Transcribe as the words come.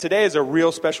Today is a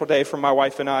real special day for my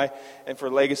wife and I, and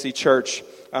for Legacy Church.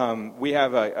 We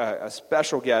have a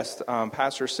special guest,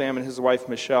 Pastor Sam and his wife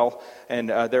Michelle, and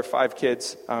their 5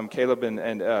 kids. Caleb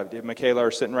and Michaela are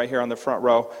sitting right here on the front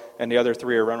row, and the other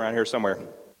 3 are running around here somewhere.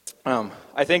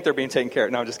 I think they're being taken care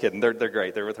of. No, I'm just kidding. They're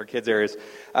great. They're with our kids' areas.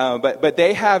 But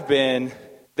they have been.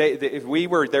 We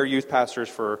were their youth pastors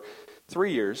for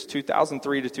 3 years,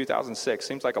 2003 to 2006.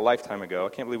 Seems like a lifetime ago. I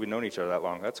can't believe we've known each other that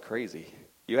long. That's crazy.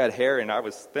 You had hair and I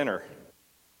was thinner.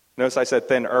 Notice I said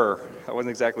thinner. I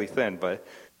wasn't exactly thin, but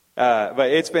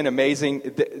it's been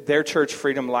amazing. Their church,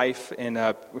 Freedom Life in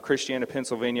Christiana,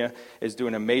 Pennsylvania, is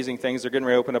doing amazing things. They're getting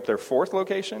ready to open up their 4th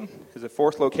location. It's a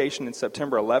 4th location in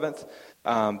September 11th.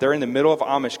 They're in the middle of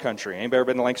Amish country. Anybody ever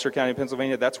been to Lancaster County,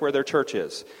 Pennsylvania? That's where their church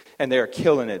is. And they are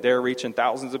killing it. They're reaching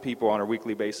thousands of people on a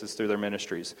weekly basis through their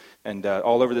ministries. And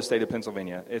all over the state of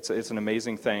Pennsylvania. It's an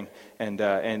amazing thing.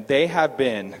 And they have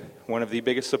been one of the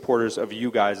biggest supporters of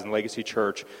you guys in Legacy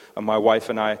Church, my wife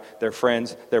and I, their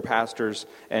friends, their pastors.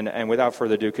 And without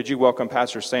further ado, could you welcome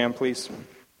Pastor Sam, please?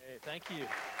 Hey, thank you.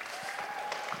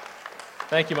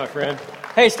 Thank you, my friend.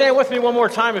 Hey, stand with me one more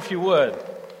time if you would.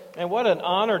 And what an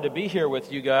honor to be here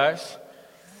with you guys.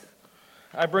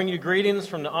 I bring you greetings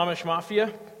from the Amish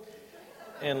Mafia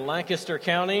in Lancaster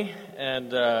County.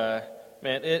 And, man,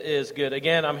 it is good.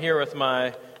 Again, I'm here with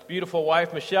my beautiful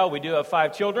wife, Michelle. We do have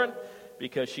 5 children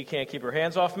because she can't keep her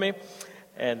hands off me.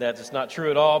 And that is not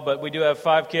true at all. But we do have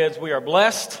 5 kids. We are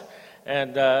blessed.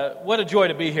 And what a joy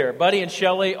to be here. Buddy and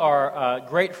Shelley are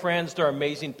great friends. They're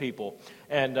amazing people.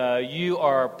 And you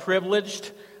are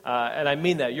privileged, and I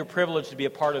mean that. You're privileged to be a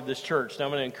part of this church. And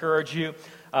I'm going to encourage you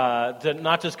to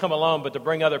not just come alone, but to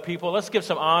bring other people. Let's give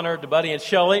some honor to Buddy and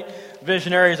Shelley,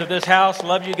 visionaries of this house.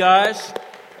 Love you guys.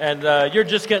 And you're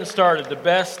just getting started. The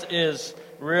best is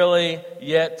really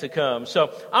yet to come.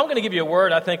 So I'm going to give you a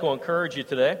word I think will encourage you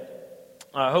today.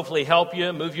 Hopefully help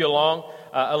you, move you along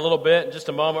a little bit. In just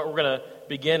a moment, we're going to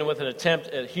begin with an attempt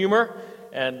at humor.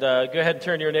 And go ahead and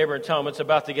turn to your neighbor and tell them it's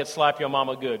about to get slap your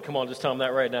mama good. Come on, just tell them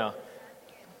that right now.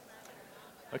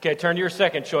 Okay, turn to your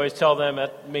second choice. Tell them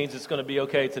that means it's going to be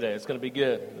okay today. It's going to be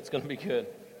good. It's going to be good.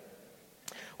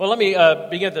 Well, let me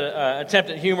begin the attempt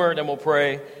at humor, then we'll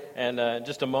pray. And in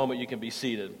just a moment, you can be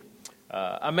seated.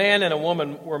 A man and a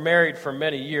woman were married for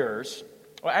many years.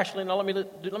 Well, actually, no, let me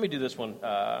do this one.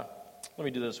 Let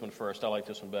me do this one first. I like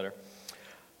this one better.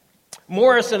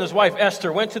 Morris and his wife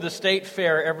Esther went to the state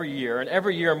fair every year, and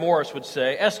every year Morris would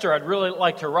say, "Esther, I'd really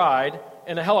like to ride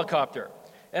in a helicopter."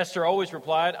 Esther always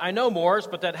replied, "I know, Morris,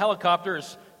 but that helicopter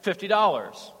is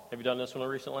 $50. Have you done this one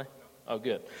recently? Oh,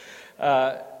 good.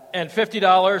 And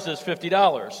 $50 is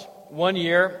 $50. One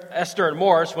year, Esther and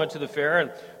Morris went to the fair,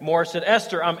 and Morris said,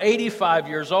 "Esther, I'm 85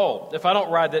 years old. If I don't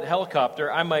ride that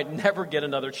helicopter, I might never get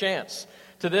another chance."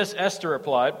 To this, Esther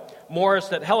replied, "Morris,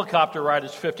 that helicopter ride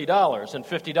is $50, and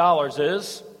 $50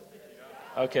 is?"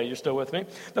 Okay, you're still with me?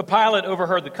 The pilot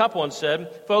overheard the couple and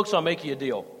said, "Folks, I'll make you a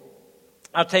deal.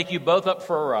 I'll take you both up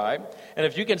for a ride, and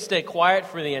if you can stay quiet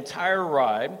for the entire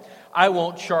ride, I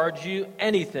won't charge you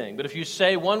anything. But if you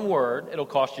say one word, it'll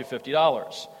cost you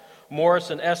 $50. Morris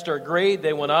and Esther agreed.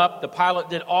 They went up. The pilot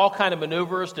did all kind of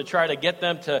maneuvers to try to get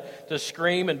them to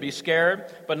scream and be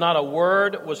scared, but not a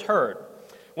word was heard.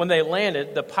 When they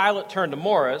landed, the pilot turned to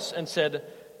Morris and said,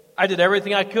 "I did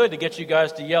everything I could to get you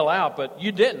guys to yell out, but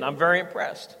you didn't. I'm very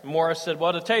impressed." Morris said,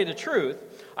 "Well, to tell you the truth,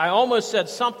 I almost said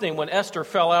something when Esther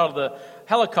fell out of the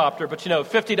helicopter, but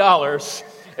 $50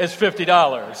 is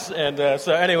 $50. And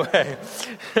so anyway,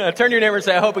 turn to your neighbor and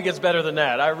say, "I hope it gets better than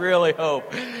that." I really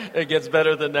hope it gets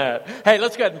better than that. Hey,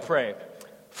 let's go ahead and pray.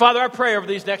 Father, I pray over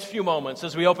these next few moments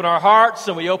as we open our hearts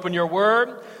and we open your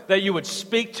word, that you would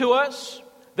speak to us,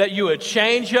 that you would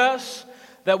change us,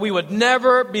 that we would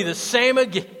never be the same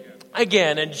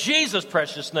again. In Jesus'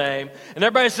 precious name. And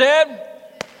everybody said?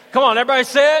 Come on, everybody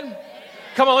said?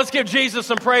 Come on, let's give Jesus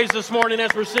some praise this morning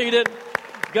as we're seated.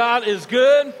 God is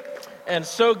good, and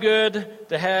so good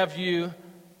to have you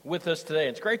with us today.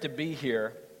 It's great to be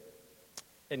here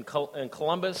in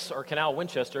Columbus, or Canal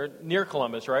Winchester, near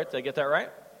Columbus, right? Did I get that right?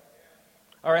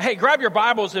 All right, hey, grab your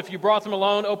Bibles if you brought them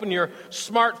alone. Open your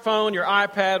smartphone, your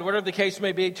iPad, whatever the case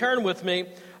may be. Turn with me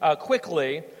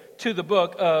quickly to the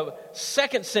book of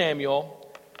 2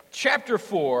 Samuel, chapter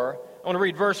 4. I want to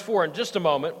read verse 4 in just a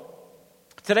moment.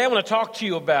 Today I want to talk to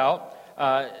you about,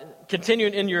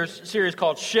 continuing in your series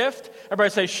called Shift. Everybody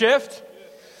say Shift.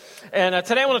 And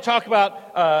today I want to talk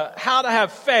about how to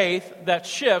have faith that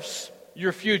shifts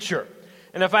your future.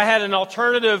 And if I had an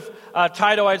alternative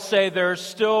title, I'd say there's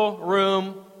still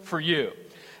room for you.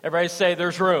 Everybody say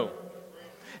there's room.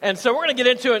 And so we're going to get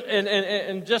into it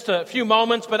in just a few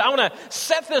moments, but I want to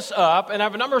set this up, and I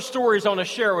have a number of stories I want to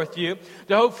share with you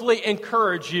to hopefully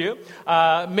encourage you,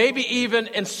 maybe even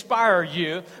inspire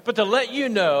you, but to let you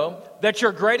know that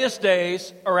your greatest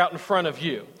days are out in front of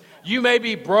you. You may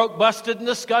be broke, busted, and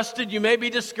disgusted. You may be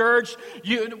discouraged.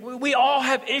 We all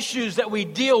have issues that we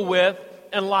deal with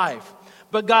in life.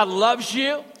 But God loves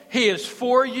you. He is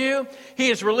for you. He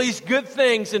has released good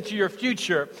things into your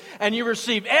future. And you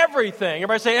receive everything.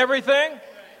 Everybody say everything?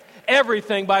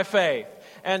 Everything by faith.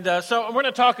 And so we're going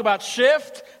to talk about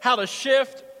how to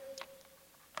shift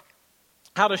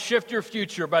your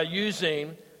future by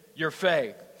using your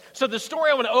faith. So the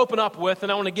story I want to open up with,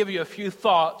 and I want to give you a few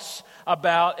thoughts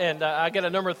about, and I got a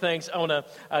number of things I want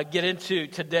to get into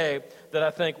today that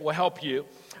I think will help you,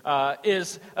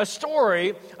 is a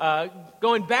story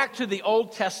going back to the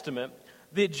Old Testament.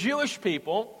 The Jewish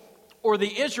people, or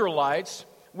the Israelites,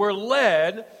 were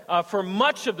led for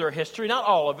much of their history, not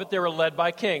all of it, they were led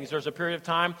by kings. There's a period of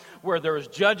time where there was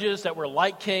judges that were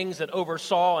like kings that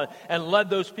oversaw and led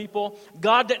those people.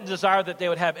 God didn't desire that they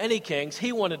would have any kings.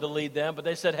 He wanted to lead them, but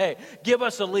they said, hey, give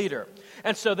us a leader.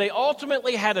 And so they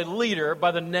ultimately had a leader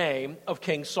by the name of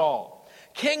King Saul.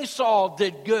 King Saul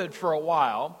did good for a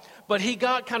while, but he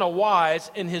got kind of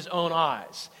wise in his own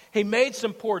eyes. He made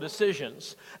some poor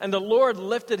decisions, and the Lord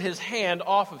lifted his hand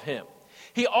off of him.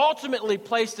 He ultimately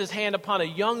placed his hand upon a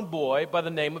young boy by the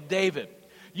name of David.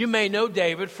 You may know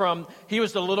David he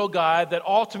was the little guy that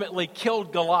ultimately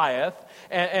killed Goliath,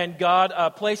 and God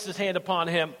placed his hand upon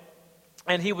him,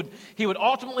 and he would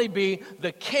ultimately be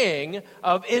the king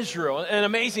of Israel. An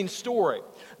amazing story.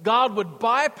 God would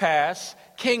bypass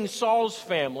King Saul's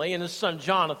family and his son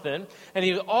Jonathan, and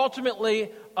he would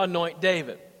ultimately anoint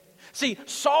David. See,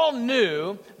 Saul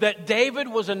knew that David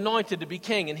was anointed to be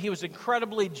king, and he was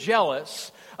incredibly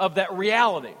jealous of that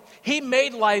reality. He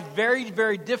made life very,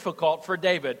 very difficult for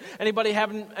David. Anybody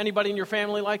in your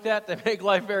family like that? They make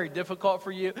life very difficult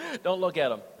for you? Don't look at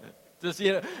them. Just,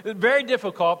 very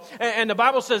difficult. And the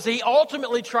Bible says he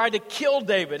ultimately tried to kill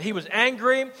David. He was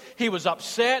angry. He was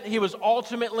upset. He was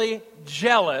ultimately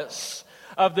jealous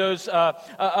of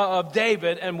of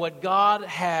David and what God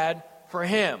had for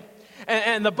him.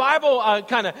 And the Bible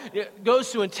kind of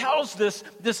goes through and tells this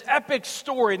epic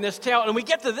story in this tale. And we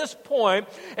get to this point,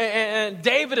 and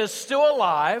David is still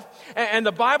alive. And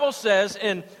the Bible says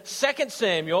in 2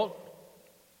 Samuel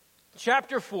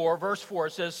chapter 4, verse 4,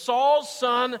 it says, Saul's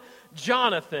son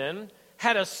Jonathan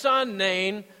had a son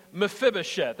named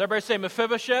Mephibosheth. Everybody say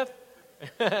Mephibosheth?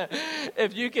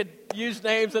 If you could use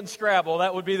names in Scrabble,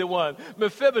 that would be the one.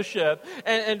 Mephibosheth.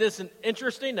 And it's an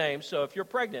interesting name, so if you're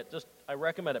pregnant, I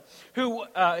recommend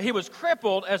it. He was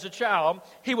crippled as a child.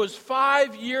 He was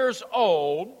 5 years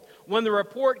old when the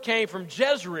report came from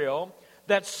Jezreel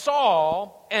that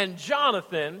Saul and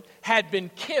Jonathan had been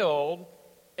killed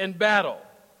in battle.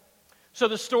 So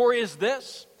the story is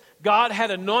this. God had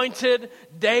anointed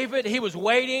David. He was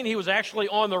waiting. He was actually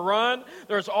on the run.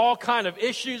 There's all kind of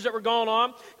issues that were going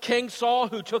on. King Saul,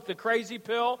 who took the crazy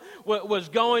pill, was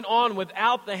going on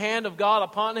without the hand of God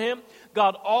upon him.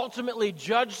 God ultimately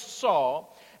judged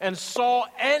Saul, and Saul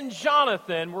and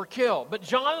Jonathan were killed. But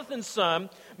Jonathan's son,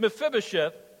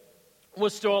 Mephibosheth,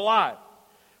 was still alive.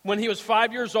 When he was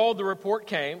 5 years old, the report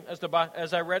came,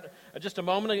 as I read just a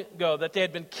moment ago, that they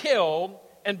had been killed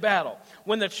in battle.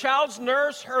 When the child's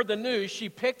nurse heard the news, she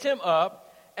picked him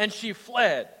up and she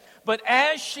fled. But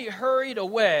as she hurried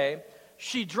away,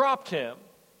 she dropped him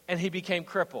and he became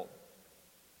crippled.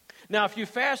 Now, if you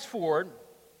fast forward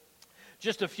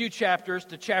just a few chapters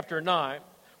to chapter 9,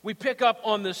 we pick up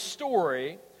on this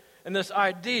story and this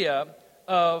idea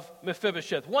of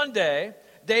Mephibosheth. One day,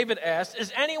 David asked,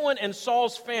 is anyone in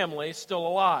Saul's family still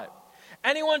alive?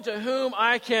 Anyone to whom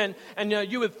I can, and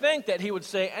you would think that he would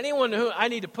say, anyone who I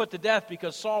need to put to death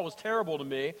because Saul was terrible to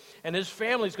me and his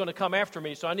family's going to come after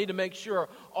me, so I need to make sure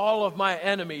all of my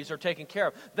enemies are taken care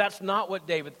of. That's not what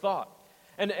David thought.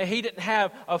 And he didn't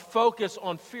have a focus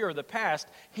on fear of the past.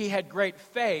 He had great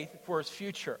faith for his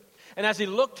future. And as he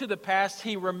looked to the past,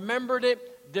 he remembered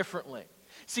it differently.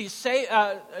 See,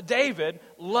 David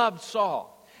loved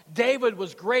Saul. David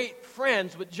was great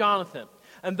friends with Jonathan.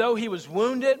 And though he was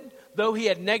wounded, though he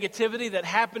had negativity that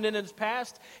happened in his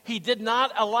past, he did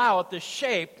not allow it to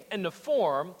shape and to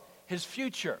form his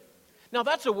future. Now,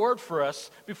 that's a word for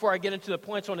us before I get into the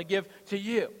points I want to give to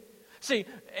you. See,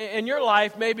 in your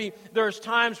life, maybe there's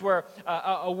times where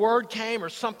a word came or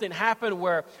something happened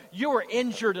where you were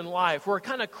injured in life, where it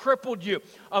kind of crippled you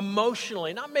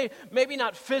emotionally. Maybe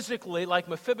not physically like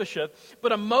Mephibosheth,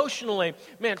 but emotionally,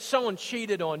 man, someone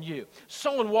cheated on you.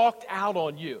 Someone walked out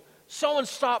on you. someone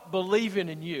stopped believing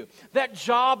in you. That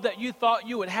job that you thought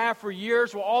you would have for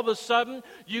years, well, all of a sudden,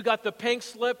 you got the pink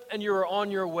slip and you were on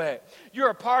your way. You're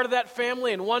a part of that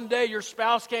family, and one day your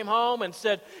spouse came home and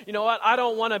said, you know what, I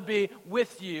don't want to be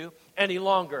with you any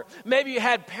longer. Maybe you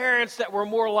had parents that were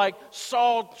more like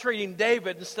Saul treating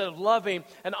David instead of loving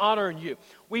and honoring you.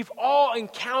 We've all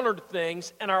encountered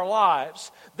things in our lives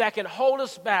that can hold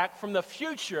us back from the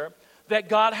future that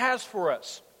God has for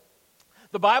us.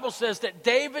 The Bible says that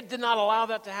David did not allow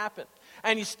that to happen.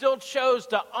 And he still chose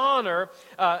to honor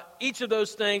each of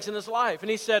those things in his life. And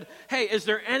he said, hey, is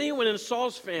there anyone in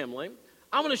Saul's family?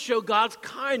 I'm going to show God's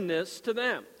kindness to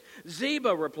them.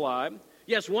 Ziba replied,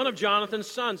 yes, one of Jonathan's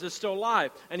sons is still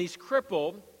alive, and he's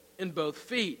crippled in both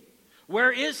feet.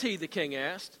 Where is he, the king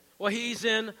asked. Well, he's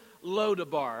in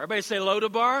Lodabar. Everybody say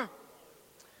Lodabar?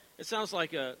 It sounds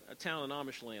like a town in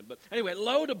Amish land. But anyway,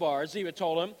 Lodabar, Ziba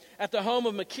told him, at the home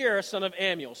of Machir, son of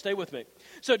Ammiel. Stay with me.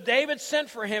 So David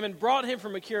sent for him and brought him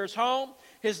from Machir's home.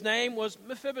 His name was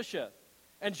Mephibosheth,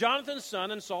 and Jonathan's son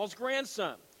and Saul's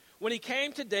grandson. When he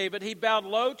came to David, he bowed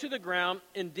low to the ground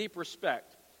in deep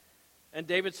respect. And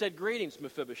David said, greetings,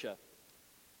 Mephibosheth.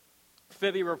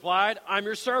 Mephibosheth replied, I'm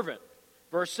your servant.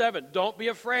 Verse 7, don't be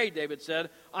afraid, David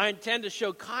said. I intend to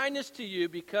show kindness to you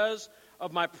because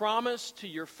of my promise to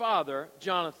your father,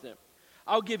 Jonathan.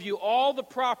 I'll give you all the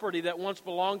property that once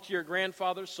belonged to your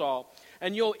grandfather Saul,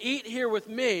 and you'll eat here with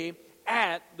me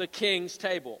at the king's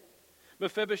table.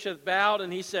 Mephibosheth bowed,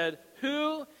 and he said,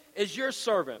 who is your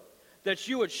servant that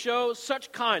you would show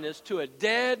such kindness to a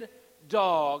dead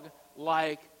dog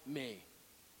like me?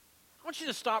 I want you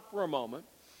to stop for a moment,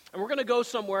 and we're going to go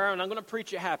somewhere, and I'm going to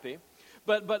preach you happy.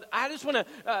 But I just want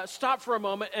to stop for a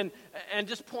moment and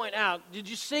just point out, did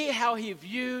you see how he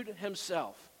viewed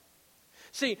himself?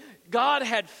 See, God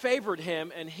had favored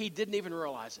him, and he didn't even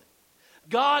realize it.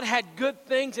 God had good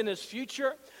things in his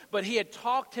future, but he had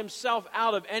talked himself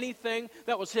out of anything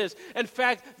that was his. In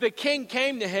fact, the king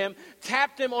came to him,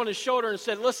 tapped him on his shoulder and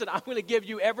said, listen, I'm going to give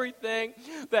you everything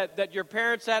that your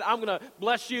parents had. I'm going to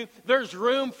bless you. There's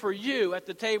room for you at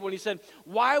the table. And he said,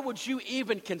 why would you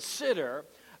even consider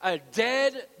a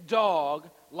dead dog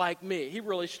like me? He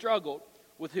really struggled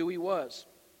with who he was.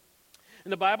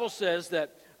 And the Bible says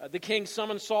that the king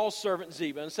summoned Saul's servant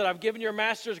Ziba and said, I've given your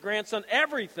master's grandson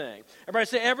everything. Everybody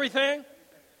say everything?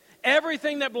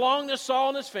 Everything that belonged to Saul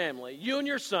and his family. You and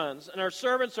your sons and our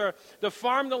servants are to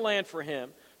farm the land for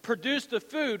him. Produce the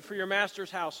food for your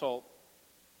master's household.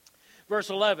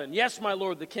 Verse 11, yes, my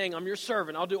lord the king, I'm your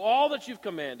servant. I'll do all that you've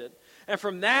commanded. And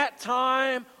from that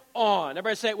time on.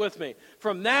 Everybody say it with me.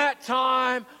 From that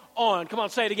time on. Come on,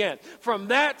 say it again. From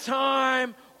that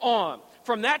time on.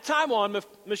 From that time on,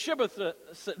 Mephibosheth,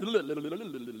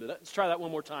 let's try that one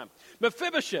more time.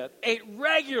 Mephibosheth ate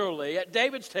regularly at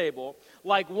David's table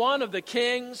like one of the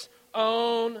king's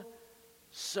own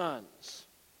sons.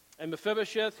 And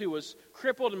Mephibosheth, who was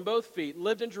crippled in both feet,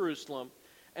 lived in Jerusalem,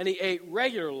 and he ate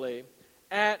regularly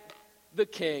at the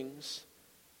king's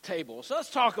table. So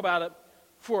let's talk about it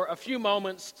for a few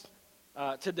moments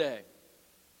today.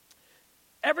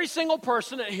 Every single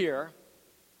person here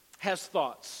has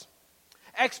thoughts.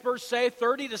 Experts say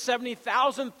 30 to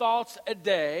 70,000 thoughts a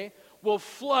day will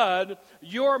flood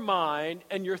your mind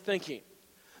and your thinking.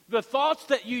 The thoughts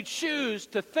that you choose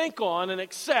to think on and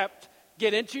accept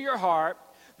get into your heart.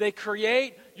 They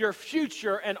create your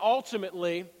future and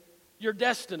ultimately your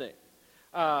destiny.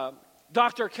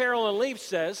 Dr. Carolyn Leaf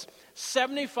says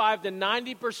 75 to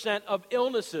 90% of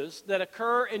illnesses that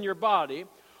occur in your body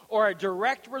are a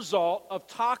direct result of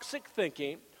toxic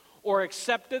thinking or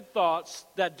accepted thoughts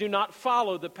that do not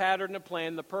follow the pattern, the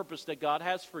plan, the purpose that God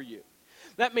has for you.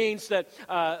 That means that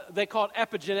they call it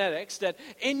epigenetics, that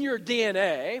in your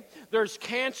DNA, there's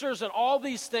cancers and all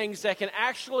these things that can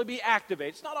actually be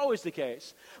activated. It's not always the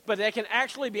case, but they can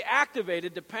actually be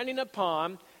activated depending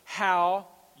upon how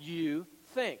you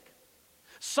think.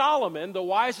 Solomon, the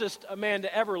wisest man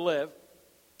to ever live,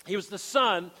 he was the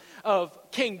son of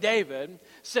King David,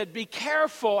 said, be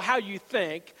careful how you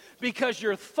think because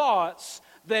your thoughts,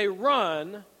 they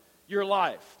run your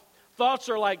life. Thoughts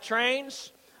are like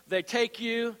trains. They take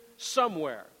you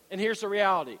somewhere. And here's the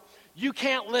reality. You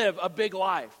can't live a big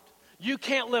life. You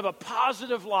can't live a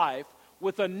positive life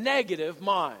with a negative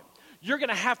mind. You're going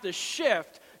to have to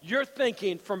shift your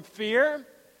thinking from fear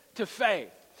to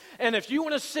faith. And if you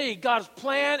want to see God's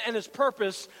plan and His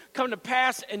purpose come to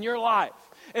pass in your life,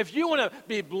 if you want to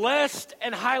be blessed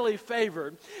and highly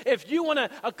favored, if you want to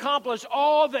accomplish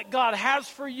all that God has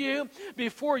for you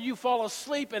before you fall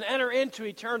asleep and enter into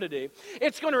eternity,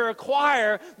 it's going to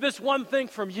require this one thing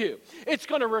from you. It's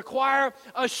going to require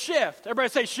a shift. Everybody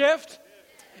say shift.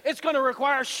 It's going to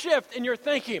require a shift in your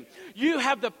thinking. You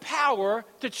have the power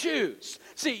to choose.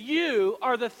 See, you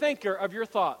are the thinker of your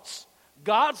thoughts.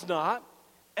 God's not,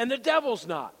 and the devil's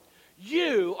not.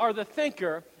 You are the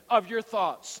thinker of your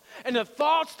thoughts. And the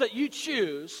thoughts that you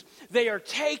choose, they are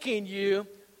taking you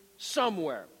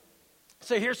somewhere.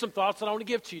 So here's some thoughts that I want to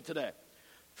give to you today.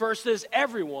 First is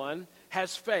everyone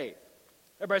has faith.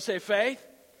 Everybody say faith.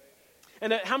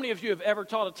 And how many of you have ever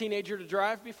taught a teenager to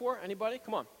drive before? Anybody?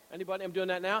 Come on. Anybody? I'm doing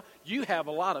that now. You have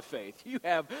a lot of faith. You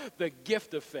have the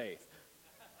gift of faith.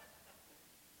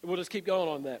 We'll just keep going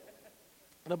on that.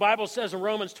 The Bible says in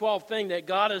Romans 12 that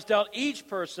God has dealt each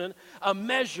person a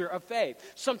measure of faith.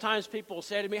 Sometimes people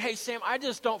say to me, hey, Sam, I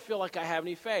just don't feel like I have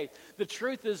any faith. The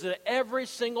truth is that every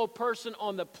single person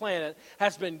on the planet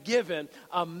has been given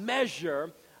a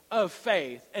measure of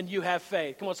faith, and you have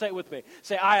faith. Come on, say it with me.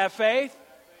 Say, I have faith.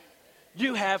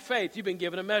 You have faith. You've been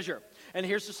given a measure. And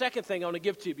here's the second thing I want to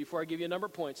give to you before I give you a number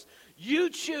of points. You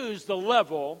choose the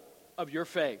level of your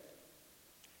faith.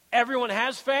 Everyone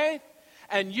has faith,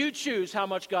 and you choose how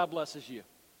much God blesses you.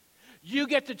 You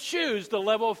get to choose the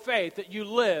level of faith that you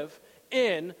live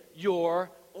in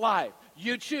your life.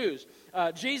 You choose.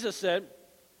 Jesus said,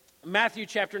 Matthew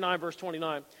chapter 9, verse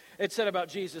 29, it said about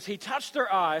Jesus, he touched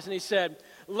their eyes and he said,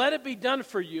 let it be done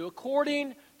for you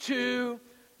according to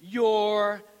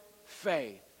your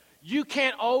faith. You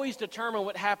can't always determine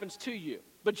what happens to you,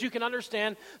 but you can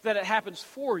understand that it happens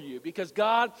for you because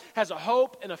God has a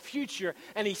hope and a future,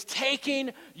 and he's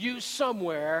taking you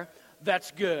somewhere that's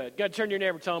good. God, turn to your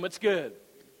neighbor and tell him it's good.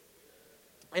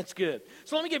 It's good.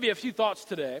 So let me give you a few thoughts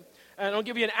today, and I'll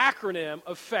give you an acronym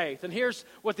of faith. And here's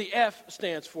what the F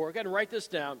stands for. Go ahead and write this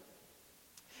down.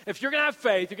 If you're going to have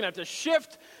faith, you're going to have to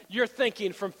shift your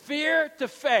thinking from fear to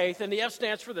faith, and the F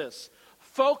stands for this.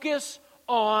 Focus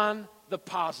on the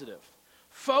positive.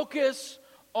 Focus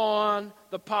on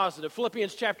the positive.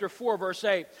 Philippians chapter 4, verse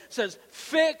 8 says,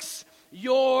 fix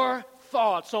your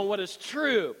thoughts on what is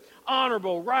true,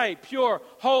 honorable, right, pure,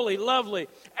 holy, lovely,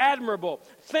 admirable.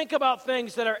 Think about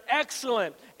things that are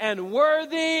excellent and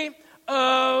worthy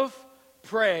of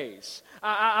praise.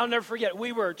 I'll never forget,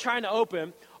 we were trying to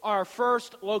open our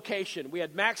first location. We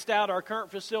had maxed out our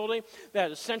current facility that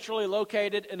is centrally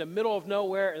located in the middle of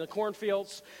nowhere in the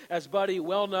cornfields, as Buddy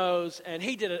well knows, and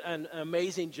he did an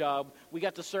amazing job. We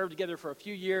got to serve together for a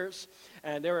few years,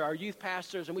 and they were our youth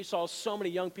pastors, and we saw so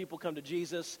many young people come to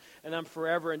Jesus, and I'm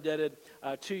forever indebted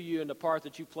to you and the part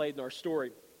that you played in our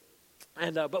story.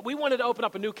 And but we wanted to open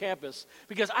up a new campus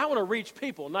because I want to reach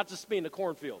people, not just be in the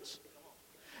cornfields.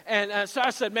 And so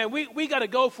I said, man, we got to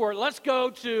go for it. Let's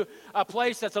go to a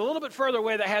place that's a little bit further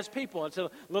away that has people. It's a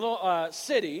little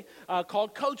city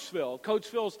called Coatesville.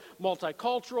 Coatesville's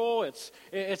multicultural.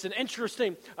 It's an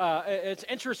interesting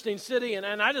city, and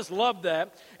I just love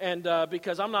that. And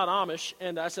because I'm not Amish,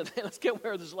 and I said, hey, let's get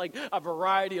where there's like a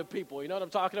variety of people. You know what I'm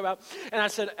talking about? And I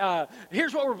said,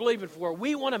 here's what we're believing for.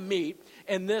 We want to meet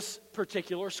in this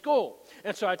particular school.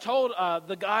 And so I told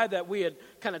the guy that we had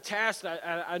kind of tasked,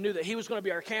 I knew that he was going to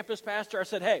be our campus pastor. I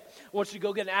said, hey, I want you to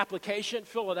go get an application,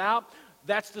 fill it out.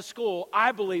 That's the school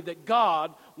I believe that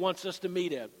God wants us to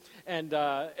meet in. And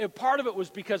part of it was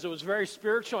because it was very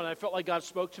spiritual, and I felt like God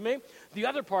spoke to me. The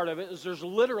other part of it is there's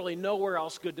literally nowhere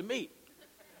else good to meet.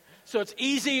 So it's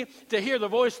easy to hear the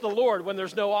voice of the Lord when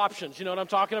there's no options. You know what I'm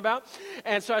talking about?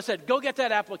 And so I said, go get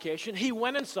that application. He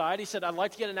went inside. He said, I'd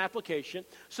like to get an application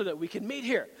so that we can meet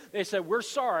here. They said, we're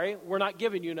sorry, we're not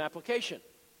giving you an application.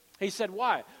 He said,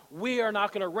 why? We are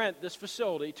not going to rent this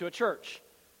facility to a church.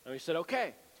 And he said,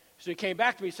 okay. So he came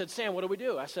back to me. He said, Sam, what do we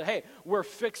do? I said, hey, we're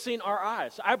fixing our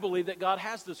eyes. I believe that God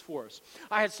has this for us.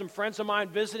 I had some friends of mine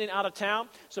visiting out of town,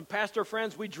 some pastor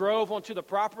friends. We drove onto the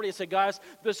property. I said, guys,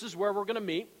 this is where we're going to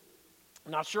meet.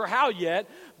 Not sure how yet,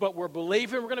 but we're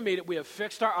believing we're going to meet it. We have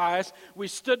fixed our eyes. We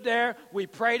stood there. We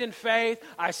prayed in faith.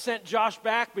 I sent Josh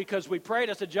back because we prayed.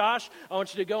 I said, Josh, I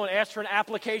want you to go and ask for an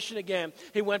application again.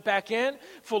 He went back in,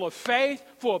 full of faith,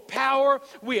 full of power.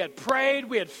 We had prayed.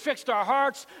 We had fixed our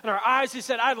hearts and our eyes. He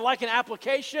said, I'd like an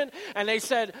application. And they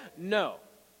said, no.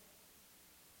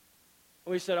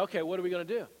 And we said, okay, what are we going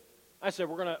to do? I said,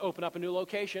 we're going to open up a new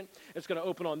location. It's going to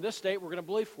open on this date. We're going to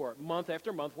believe for it. Month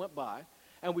after month went by.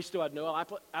 And we still had no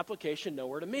application,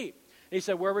 nowhere to meet. And he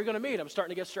said, where are we going to meet? I'm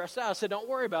starting to get stressed out. I said, don't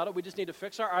worry about it. We just need to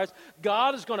fix our eyes.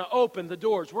 God is going to open the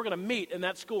doors. We're going to meet in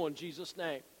that school in Jesus'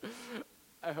 name.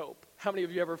 I hope. How many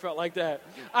of you ever felt like that?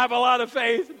 I have a lot of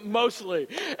faith, mostly.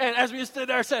 And as we stood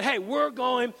there, I said, hey, we're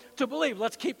going to believe.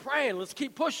 Let's keep praying. Let's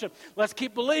keep pushing. Let's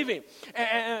keep believing.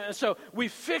 And so we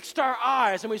fixed our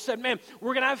eyes and we said, man,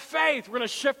 we're going to have faith. We're going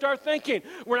to shift our thinking.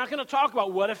 We're not going to talk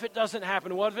about what if it doesn't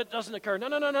happen? What if it doesn't occur? No.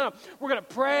 We're going to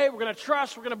pray. We're going to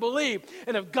trust. We're going to believe.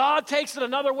 And if God takes it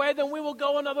another way, then we will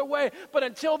go another way. But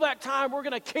until that time, we're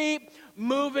going to keep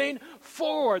moving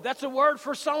forward. That's a word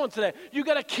for someone today. You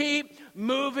got to keep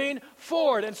moving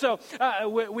forward. And so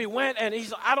we went, and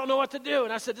he's like, I don't know what to do.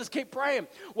 And I said, just keep praying.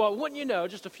 Well, wouldn't you know,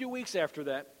 just a few weeks after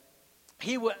that,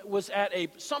 he was at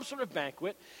some sort of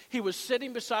banquet. He was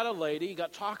sitting beside a lady. He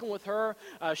got talking with her.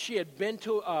 She had been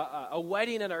to a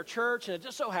wedding in our church, and it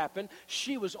just so happened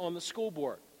she was on the school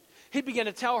board. He began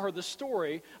to tell her the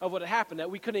story of what had happened,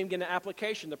 that we couldn't even get an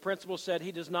application. The principal said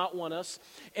he does not want us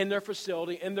in their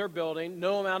facility, in their building.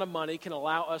 No amount of money can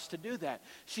allow us to do that.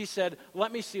 She said,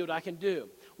 let me see what I can do.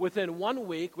 Within 1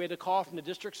 week, we had a call from the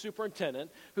district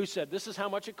superintendent who said, this is how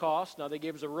much it costs. Now, they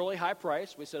gave us a really high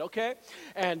price. We said, okay.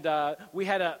 And we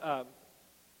had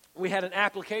an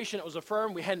application that was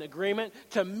affirmed. We had an agreement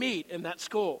to meet in that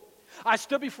school. I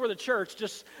stood before the church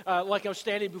just like I'm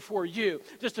standing before you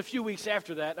just a few weeks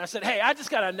after that. And I said, hey, I just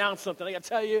got to announce something. I got to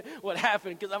tell you what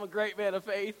happened because I'm a great man of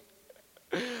faith,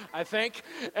 I think.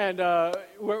 And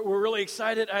we're really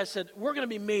excited. I said, we're going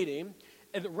to be meeting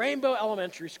at the Rainbow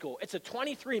Elementary School. It's a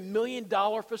 $23 million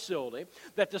facility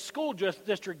that the school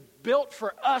district built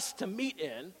for us to meet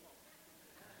in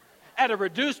at a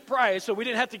reduced price, so we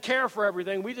didn't have to care for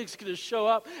everything. We just could just show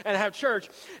up and have church.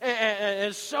 And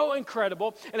it's so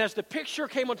incredible. And as the picture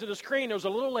came onto the screen, there was a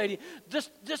little lady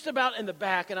just about in the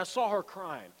back, and I saw her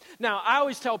crying. Now, I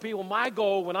always tell people my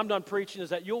goal when I'm done preaching is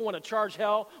that you'll want to charge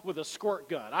hell with a squirt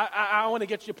gun. I want to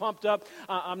get you pumped up.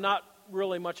 I'm not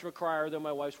really much of a crier, though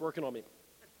my wife's working on me,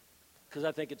 because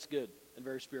I think it's good and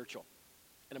very spiritual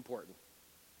and important.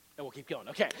 And we'll keep going.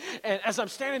 Okay. And as I'm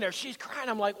standing there, she's crying.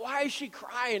 I'm like, why is she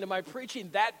crying? Am I preaching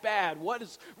that bad? What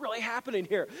is really happening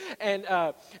here? And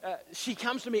she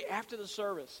comes to me after the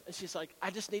service, and she's like, I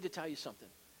just need to tell you something.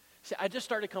 See, I just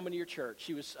started coming to your church.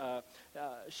 She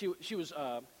was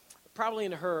probably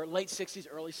in her late 60s,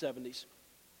 early 70s.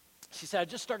 She said, I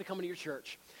just started coming to your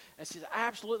church. And she said, I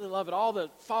absolutely love it. All the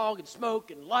fog and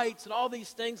smoke and lights and all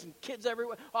these things and kids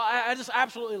everywhere. Well, I just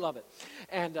absolutely love it.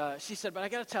 And she said, but I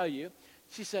got to tell you,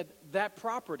 she said, that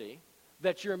property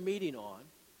that you're meeting on,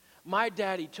 my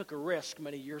daddy took a risk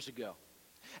many years ago.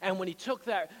 And when he took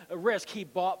that risk, he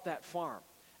bought that farm.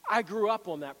 I grew up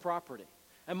on that property.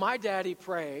 And my daddy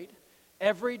prayed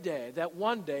every day that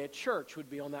one day a church would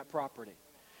be on that property.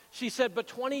 She said, but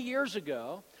 20 years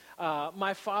ago,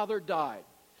 my father died.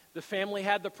 The family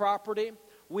had the property.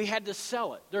 We had to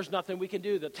sell it. There's nothing we can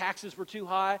do. The taxes were too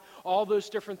high, all those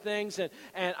different things. And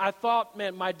I thought,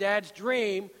 man, my dad's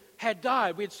dream had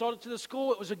died. We had sold it to the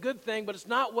school. It was a good thing, but it's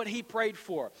not what he prayed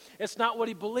for. It's not what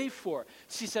he believed for.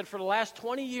 She said, for the last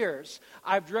 20 years,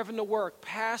 I've driven to work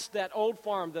past that old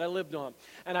farm that I lived on.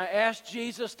 And I asked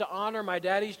Jesus to honor my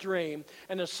daddy's dream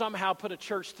and to somehow put a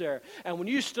church there. And when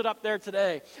you stood up there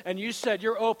today and you said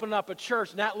you're opening up a church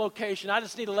in that location, I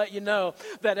just need to let you know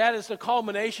that that is the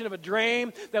culmination of a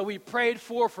dream that we prayed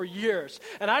for years.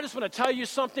 And I just want to tell you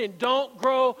something. Don't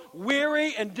grow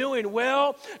weary in doing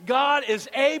well. God is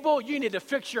able. You need to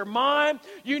fix your mind.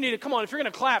 You need to, come on, if you're going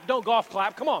to clap, don't golf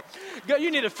clap. Come on. You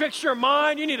need to fix your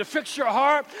mind. You need to fix your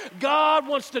heart. God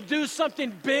wants to do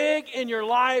something big in your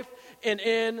life and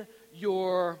in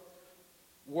your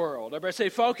world. Everybody say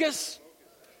focus.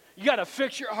 You got to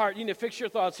fix your heart. You need to fix your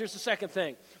thoughts. Here's the second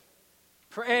thing.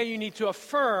 For A, you need to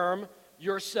affirm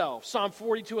yourself. Psalm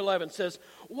 42:11 says,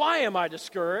 why am I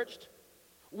discouraged?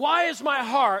 Why is my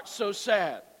heart so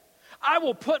sad? I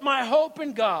will put my hope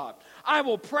in God. I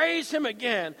will praise him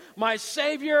again, my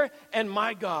Savior and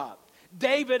my God.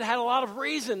 David had a lot of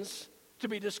reasons to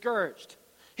be discouraged.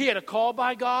 He had a call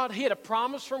by God. He had a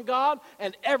promise from God,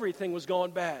 and everything was going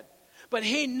bad. But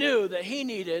he knew that he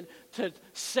needed to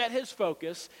set his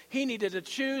focus. He needed to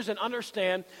choose and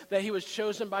understand that he was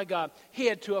chosen by God. He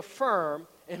had to affirm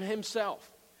in himself.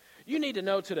 You need to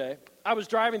know today, I was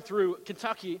driving through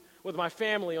Kentucky with my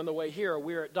family on the way here.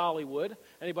 We were at Dollywood.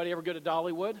 Anybody ever go to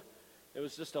Dollywood? It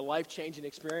was just a life-changing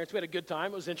experience. We had a good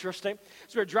time. It was interesting.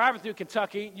 So we were driving through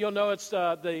Kentucky. You'll know it's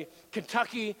the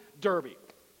Kentucky Derby.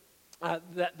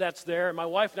 That's there. And my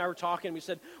wife and I were talking. We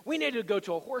said, we need to go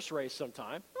to a horse race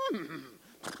sometime.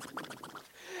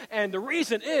 And the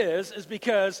reason is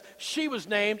because she was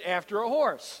named after a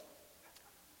horse.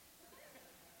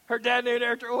 Her dad named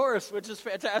after a horse, which is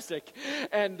fantastic.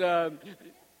 And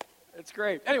it's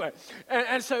great. Anyway,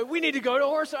 and so we need to go to a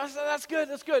horse. I said, that's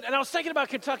good. And I was thinking about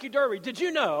Kentucky Derby. Did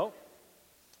you know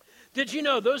Did you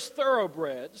know those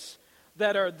thoroughbreds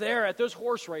that are there at those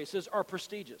horse races are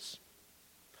prestigious?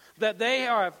 That they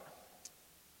have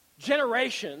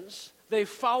generations, they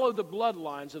follow the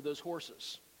bloodlines of those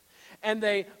horses. And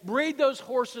they breed those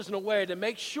horses in a way to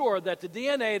make sure that the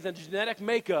DNA, the genetic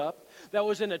makeup that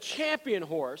was in a champion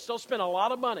horse, they'll spend a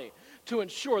lot of money to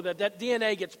ensure that that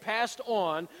DNA gets passed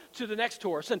on to the next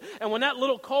horse. And when that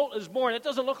little colt is born, it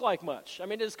doesn't look like much. I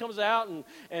mean, it just comes out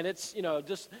and it's,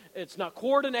 it's not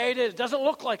coordinated. It doesn't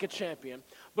look like a champion.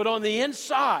 But on the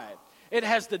inside, it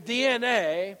has the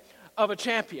DNA of a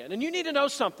champion. And you need to know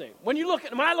something. When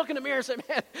I look in the mirror and say,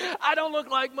 man, I don't look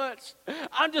like much.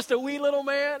 I'm just a wee little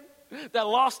man that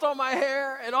lost all my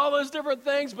hair and all those different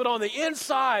things, but on the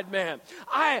inside, man,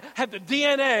 I have the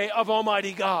DNA of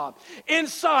Almighty God.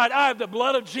 Inside, I have the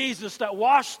blood of Jesus that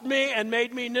washed me and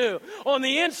made me new. On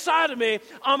the inside of me,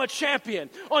 I'm a champion.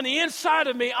 On the inside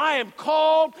of me, I am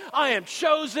called, I am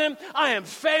chosen, I am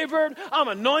favored, I'm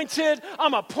anointed,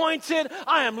 I'm appointed,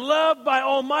 I am loved by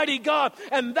Almighty God.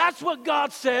 And that's what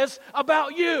God says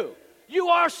about you. You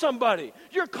are somebody.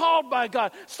 You're called by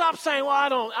God. Stop saying,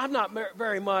 well, I'm not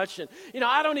very much. And,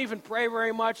 I don't even pray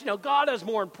very much. God has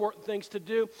more important things to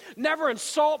do. Never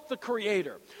insult the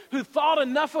Creator who thought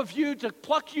enough of you to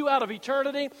pluck you out of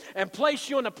eternity and place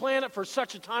you on the planet for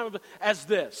such a time as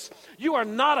this. You are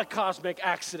not a cosmic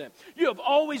accident. You have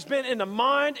always been in the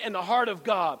mind and the heart of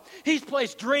God. He's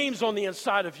placed dreams on the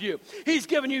inside of you. He's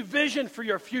given you vision for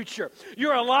your future.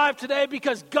 You're alive today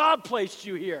because God placed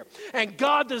you here. And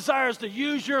God desires to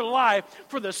use your life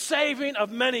for the saving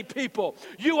of many people.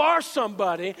 You are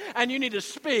somebody, and you need to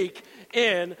speak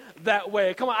in that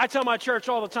way. Come on, I tell my church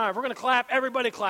all the time, if we're going to clap, everybody clap.